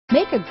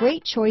Make a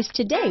great choice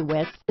today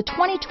with the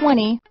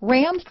 2020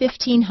 Ram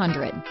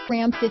 1500.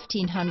 Ram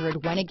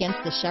 1500 went against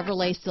the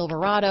Chevrolet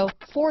Silverado,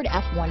 Ford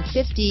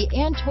F-150,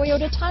 and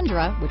Toyota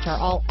Tundra, which are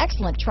all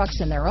excellent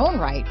trucks in their own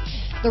right.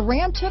 The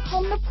Ram took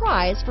home the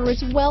prize for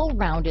its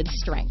well-rounded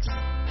strengths.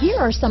 Here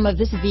are some of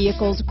this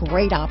vehicle's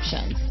great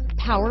options: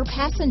 power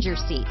passenger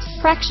seat,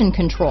 traction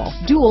control,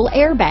 dual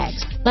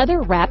airbags,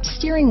 leather-wrapped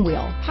steering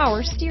wheel,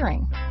 power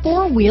steering,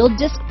 four-wheel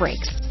disc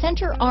brakes,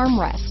 center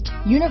armrest,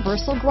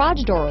 universal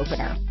garage door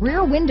opener,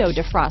 rear window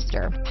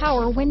defroster,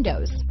 power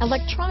windows,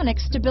 electronic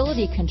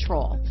stability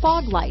control,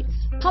 fog lights,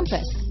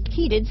 compass,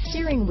 heated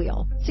steering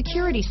wheel,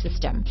 security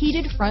system,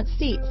 heated front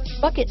seats,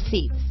 bucket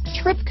seats,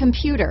 trip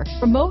computer,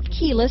 remote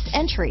keyless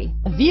entry.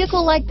 A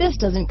vehicle like this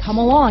doesn't come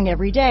along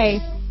every day.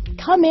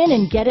 Come in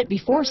and get it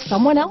before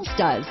someone else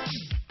does.